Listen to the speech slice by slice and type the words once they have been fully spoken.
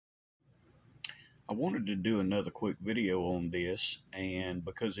I wanted to do another quick video on this, and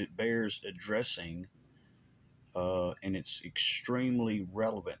because it bears addressing, and it's extremely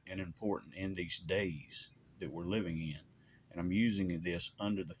relevant and important in these days that we're living in, and I'm using this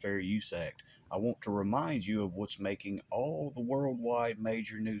under the Fair Use Act. I want to remind you of what's making all the worldwide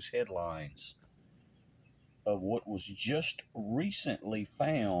major news headlines of what was just recently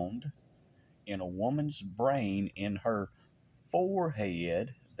found in a woman's brain in her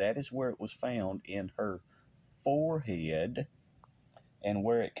forehead. That is where it was found, in her forehead, and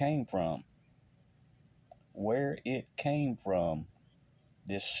where it came from. Where it came from.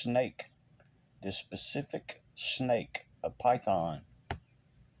 This snake, this specific snake, a python.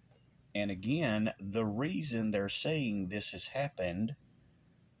 And again, the reason they're saying this has happened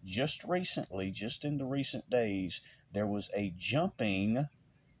just recently, just in the recent days, there was a jumping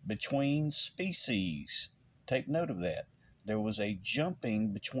between species. Take note of that. There was a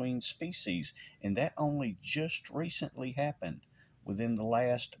jumping between species, and that only just recently happened within the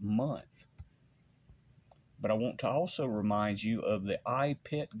last month. But I want to also remind you of the I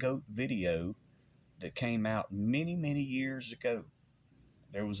Pet Goat video that came out many, many years ago.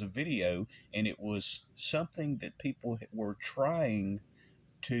 There was a video, and it was something that people were trying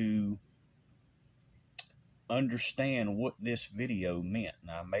to understand what this video meant.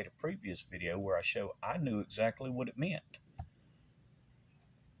 Now, I made a previous video where I knew exactly what it meant.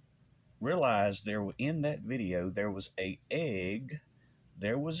 Realize in that video there was an egg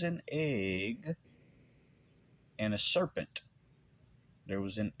and a serpent. There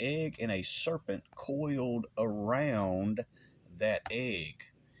was an egg and a serpent coiled around that egg.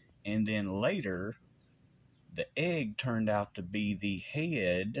 And then later, the egg turned out to be the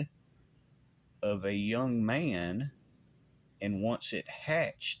head of a young man, and once it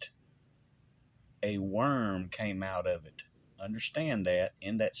hatched, a worm came out of it. Understand that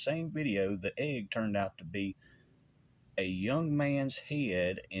in that same video, the egg turned out to be a young man's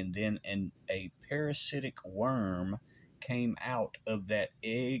head, and then a parasitic worm came out of that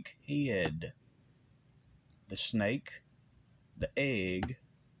egg head. The snake, the egg.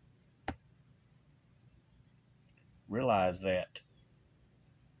 Realize that,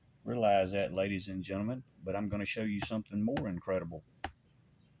 ladies and gentlemen. But I'm going to show you something more incredible.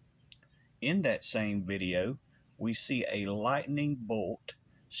 In that same video, we see a lightning bolt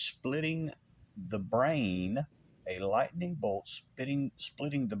splitting the brain,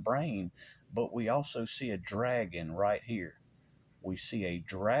 splitting the brain, but we also see a dragon right here. We see a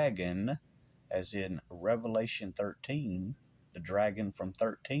dragon, as in Revelation 13, the dragon from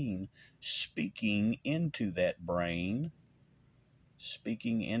 13, speaking into that brain,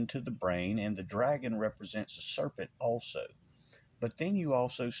 and the dragon represents a serpent also. But then you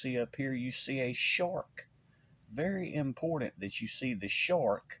also see up here, you see a shark. Very important that you see the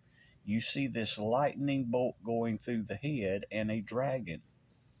shark. You see this lightning bolt going through the head and a dragon.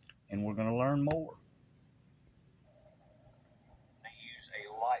 And we're going to learn more. They use a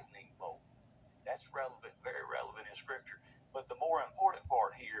lightning bolt. That's relevant, very relevant in Scripture. But the more important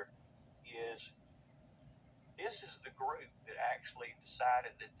part here is this is the group that actually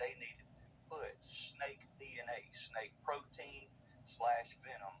decided that they needed to put snake DNA, snake protein /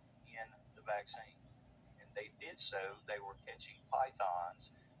 venom in the vaccine. And they did so. They were catching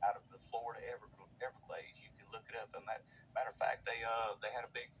pythons out of the Florida Everglades. You can look it up. Matter of fact, they had a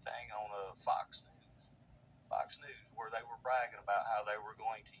big thing on Fox News, where they were bragging about how they were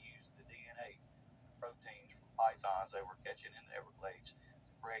going to use the DNA proteins from pythons they were catching in the Everglades to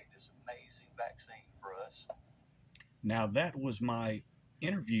create this amazing vaccine for us. Now, that was my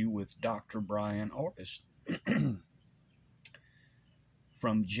interview with Dr. Brian Artist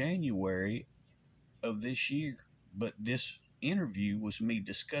from January of this year. But this interview was me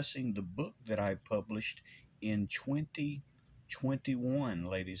discussing the book that I published in 2021,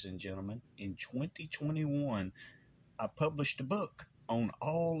 ladies and gentlemen. In 2021, I published a book on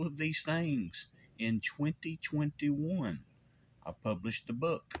all of these things. In 2021, I published the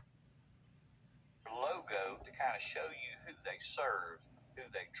book. Logo to kind of show you who they serve, who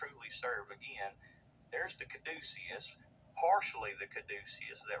they truly serve. Again, there's the caduceus, partially the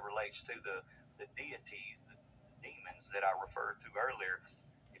caduceus that relates to the deities, the demons that I referred to earlier.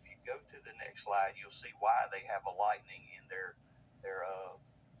 If you go to the next slide, you'll see why they have a lightning in their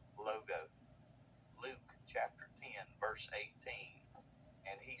logo. Luke chapter 10, verse 18.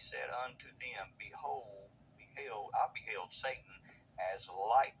 And he said unto them, I beheld Satan as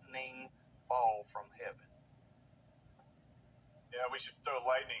lightning fall from heaven. Yeah, we should throw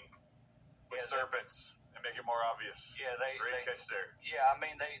lightning with serpents and make it more obvious. Yeah, great catch there. Yeah, I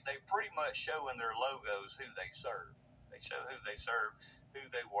mean they pretty much show in their logos who they serve. They show who they serve, who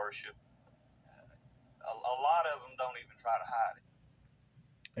they worship. A lot of them don't even try to hide it.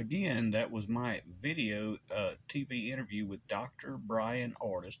 Again, that was my video TV interview with Dr. Brian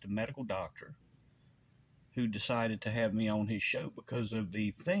Artist, a medical doctor, who decided to have me on his show because of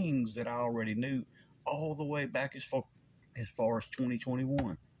the things that I already knew all the way back as far as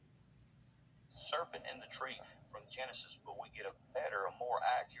 2021. Serpent in the tree from Genesis, but we get a better, a more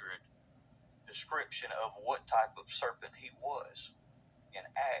accurate description of what type of serpent he was in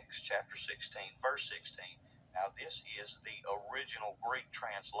Acts chapter 16, verse 16. Now, this is the original Greek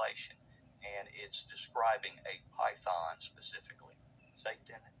translation, and it's describing a python specifically.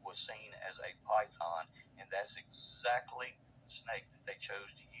 Satan was seen as a python, and that's exactly the snake that they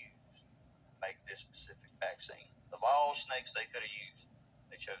chose to use to make this specific vaccine. Of all snakes they could have used,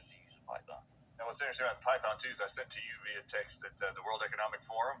 they chose to use a python. And what's interesting about the python, too, is I sent to you via text that the World Economic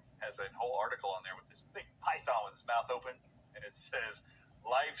Forum has a whole article on there with this big python with his mouth open, and it says,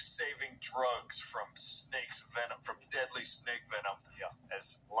 life-saving drugs from snake's venom, from deadly snake venom,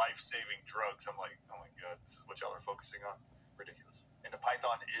 as life-saving drugs. I'm like, oh my God, this is what y'all are focusing on? Ridiculous. And the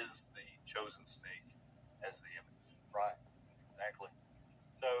python is the chosen snake as the image. Right, exactly.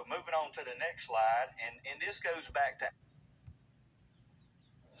 So moving on to the next slide, and this goes back to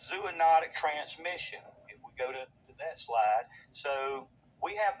zoonotic transmission. If we go to that slide, so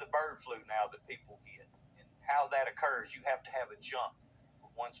we have the bird flu now that people get, and how that occurs, you have to have a jump from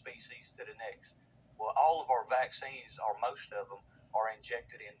one species to the next. Well, all of our vaccines, or most of them, are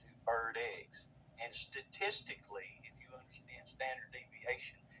injected into bird eggs. And statistically, if you understand standard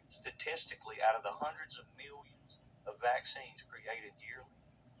deviation, statistically, out of the hundreds of millions of vaccines created yearly,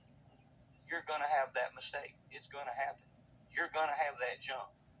 you're going to have that mistake. It's going to happen. You're going to have that jump,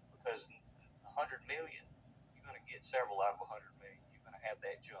 because 100 million, you're going to get several out of 100 million. You're going to have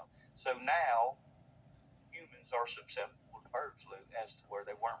that jump. So now, humans are susceptible to bird flu as to where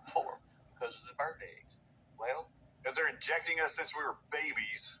they weren't before because of the bird eggs. Well, because they're injecting us since we were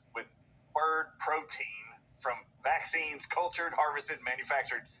babies with bird protein from vaccines cultured, harvested,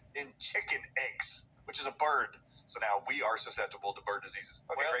 manufactured in chicken eggs, which is a bird. So now we are susceptible to bird diseases.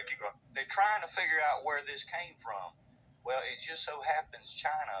 Okay, well, great, keep going. They're trying to figure out where this came from. Well, it just so happens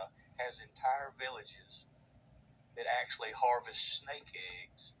China has entire villages that actually harvest snake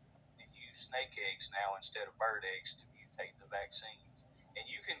eggs and use snake eggs now instead of bird eggs to mutate the vaccines. And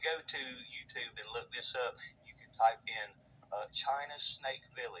you can go to YouTube and look this up. You can type in China's snake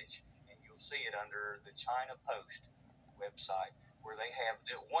village, and you'll see it under the China Post website, where they have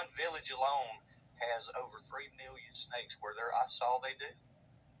one village alone has over 3 million snakes where I saw they do.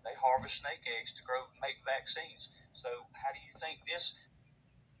 They harvest snake eggs to make vaccines. So how do you think this?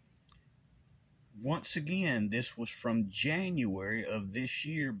 Once again, this was from January of this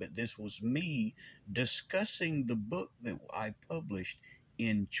year, but this was me discussing the book that I published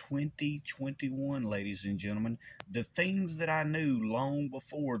in 2021, ladies and gentlemen. The things that I knew long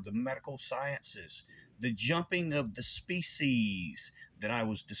before the medical sciences, the jumping of the species that I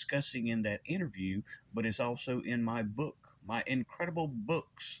was discussing in that interview, but is also in my book, my incredible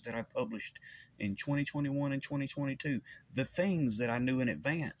books that I published in 2021 and 2022. The things that I knew in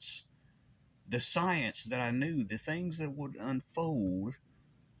advance, the science that I knew, the things that would unfold,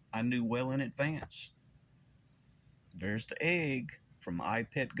 I knew well in advance. There's the egg from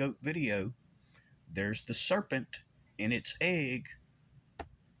iPet Goat video. There's the serpent in its egg.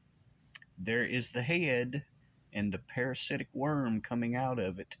 There is the head and the parasitic worm coming out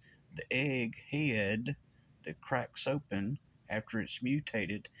of it. The egg head that cracks open after it's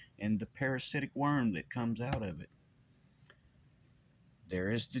mutated, and the parasitic worm that comes out of it.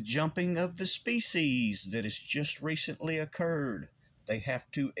 There is the jumping of the species that has just recently occurred. They have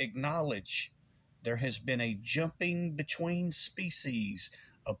to acknowledge there has been a jumping between species,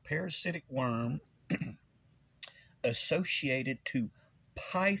 a parasitic worm associated to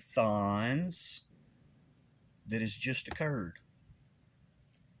pythons that has just occurred.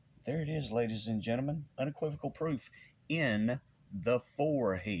 There it is, ladies and gentlemen. Unequivocal proof in the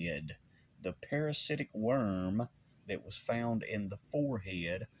forehead. The parasitic worm that was found in the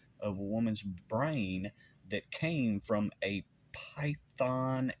forehead of a woman's brain that came from a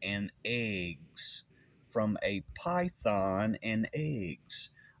python and eggs. From a python and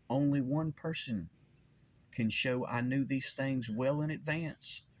eggs. Only one person can show I knew these things well in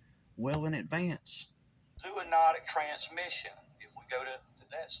advance. Well in advance. Zoonotic transmission, if we go to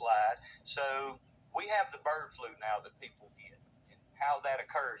that slide. So we have the bird flu now that people get. And how that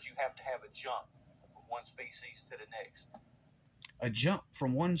occurs, you have to have a jump from one species to the next. A jump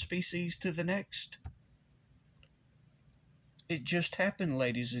from one species to the next. It just happened,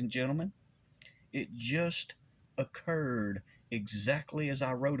 ladies and gentlemen. It just occurred exactly as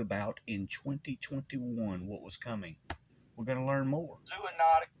I wrote about in 2021, what was coming. We're going to learn more.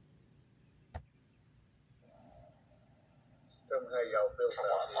 Zoonotic. Tell me how y'all feel about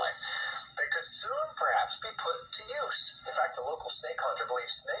wildlife. They could soon perhaps be put to use. In fact, the local snake hunter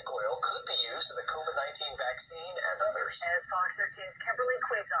believes snake oil could be used in the COVID-19 vaccine and others. As Fox 13's Kimberly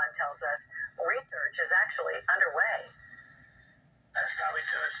Quizon tells us, research is actually underway. That's how we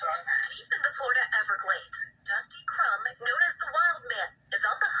do it, son. Deep in the Florida Everglades, Dusty Crumb, known as the Wild Man, is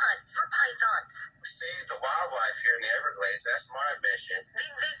on the hunt for pythons. Save the wildlife here in the Everglades. That's my mission. The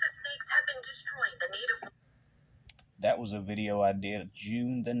invasive snakes have been destroying the native. That was a video I did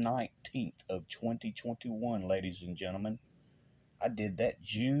June the 19th of 2021, ladies and gentlemen. I did that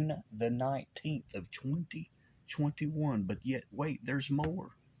June the 19th of 2021, but yet, wait, there's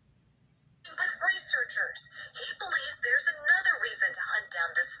more. With researchers, he believes there's another reason to hunt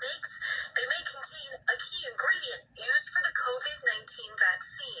down the snakes. They may contain a key ingredient used for the COVID-19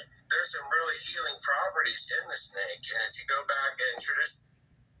 vaccine. There's some really healing properties in the snake, and if you go back and tradition.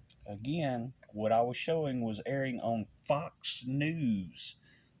 Again, what I was showing was airing on Fox News.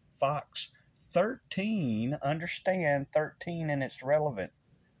 Fox 13, understand 13 and its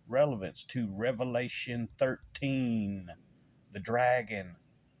relevance to Revelation 13, the dragon.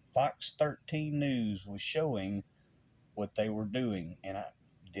 Fox 13 News was showing what they were doing, and I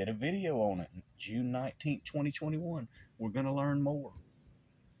did a video on it June 19th, 2021. We're going to learn more.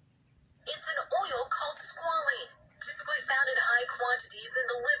 It's an oil called squalene, typically found in high quantities in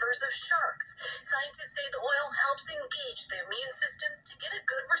the livers of sharks. Scientists say the oil helps engage the immune system to get a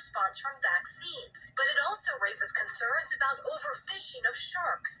good response from vaccines. But it also raises concerns about overfishing of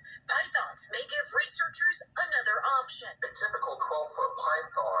sharks. Pythons may give researchers another option. A typical 12-foot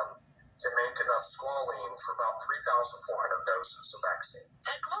python can make enough squalene for about 3,400 doses of vaccine.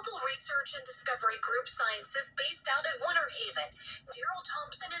 At Global Research and Discovery Group scientists based out of Winter Haven, Daryl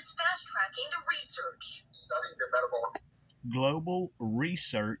Thompson is fast-tracking the research. Studying the metabolic. Global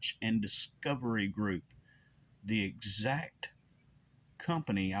Research and Discovery Group, the exact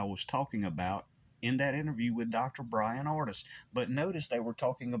company I was talking about in that interview with Dr. Brian Artis. But notice they were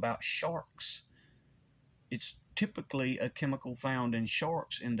talking about sharks. It's typically a chemical found in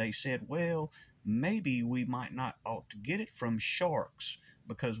sharks, and they said, well, maybe we might not ought to get it from sharks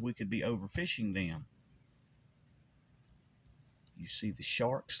because we could be overfishing them. You see the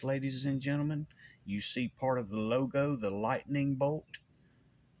sharks, ladies and gentlemen. You see part of the logo, the lightning bolt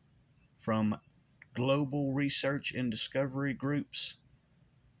from Global Research and Discovery Group's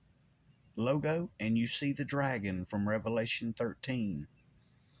logo, and you see the dragon from Revelation 13.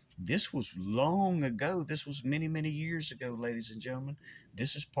 This was long ago. This was many, many years ago, ladies and gentlemen.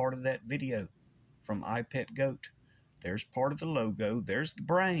 This is part of that video from iPetGoat. There's part of the logo. There's the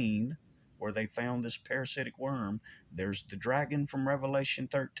brain where they found this parasitic worm. There's the dragon from Revelation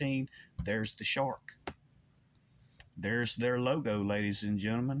 13. There's the shark. There's their logo, ladies and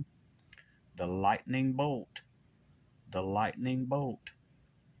gentlemen. The lightning bolt. The lightning bolt.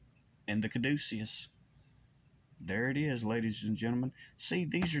 And the caduceus. There it is, ladies and gentlemen. See,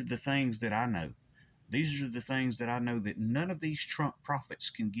 these are the things that I know. These are the things that I know that none of these Trump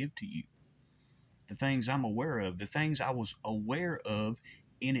prophets can give to you. The things I'm aware of. The things I was aware of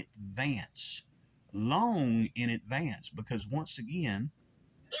in advance. Long in advance. Because once again,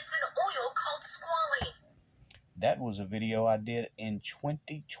 It's an oil called squalene. that was a video I did in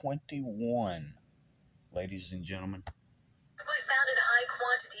 2021, ladies and gentlemen. Typically found in high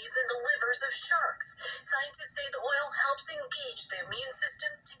quantities in the livers of sharks. Scientists say the oil helps engage the immune system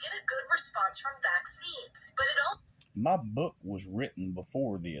to get a good response from vaccines. But it also... My book was written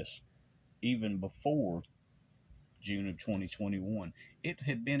before this, even before June of 2021. It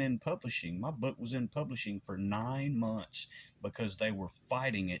had been in publishing. My book was in publishing for 9 months because they were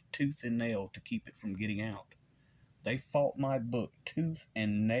fighting it tooth and nail to keep it from getting out. They fought my book tooth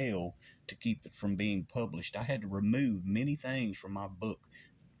and nail to keep it from being published. I had to remove many things from my book,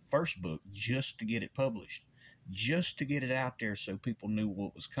 first book, just to get it published, just to get it out there so people knew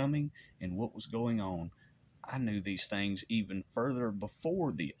what was coming and what was going on. I knew these things even further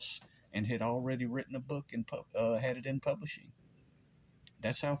before this and had already written a book and had it in publishing.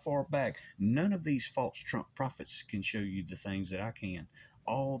 That's how far back. None of these false Trump prophets can show you the things that I can.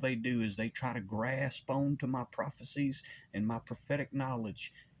 All they do is they try to grasp onto my prophecies and my prophetic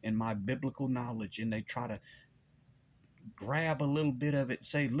knowledge and my biblical knowledge, and they try to grab a little bit of it and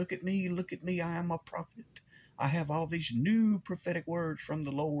say, look at me, I am a prophet. I have all these new prophetic words from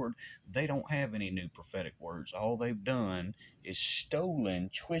the Lord. They don't have any new prophetic words. All they've done is stolen,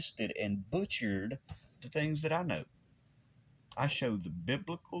 twisted, and butchered the things that I know. I show the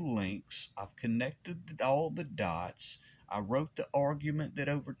biblical links. I've connected all the dots. I wrote the argument that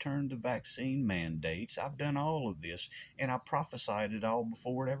overturned the vaccine mandates. I've done all of this, and I prophesied it all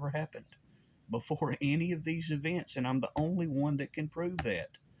before it ever happened, before any of these events, and I'm the only one that can prove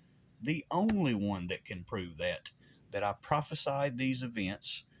that. The only one that can prove that I prophesied these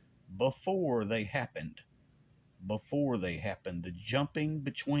events before they happened. Before they happened. The jumping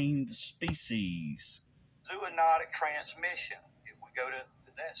between the species. Zoonotic transmission, if we go to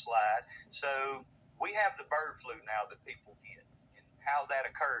that slide. So we have the bird flu now that people get. And how that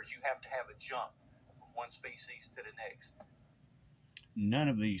occurs, you have to have a jump from one species to the next. None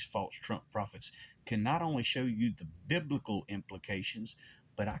of these false Trump prophets can not only show you the biblical implications,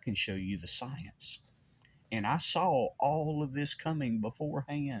 but I can show you the science. And I saw all of this coming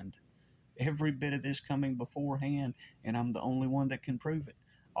beforehand. Every bit of this coming beforehand, and I'm the only one that can prove it.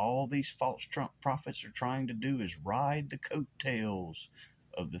 All these false Trump prophets are trying to do is ride the coattails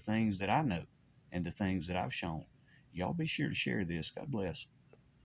of the things that I know and the things that I've shown. Y'all be sure to share this. God bless.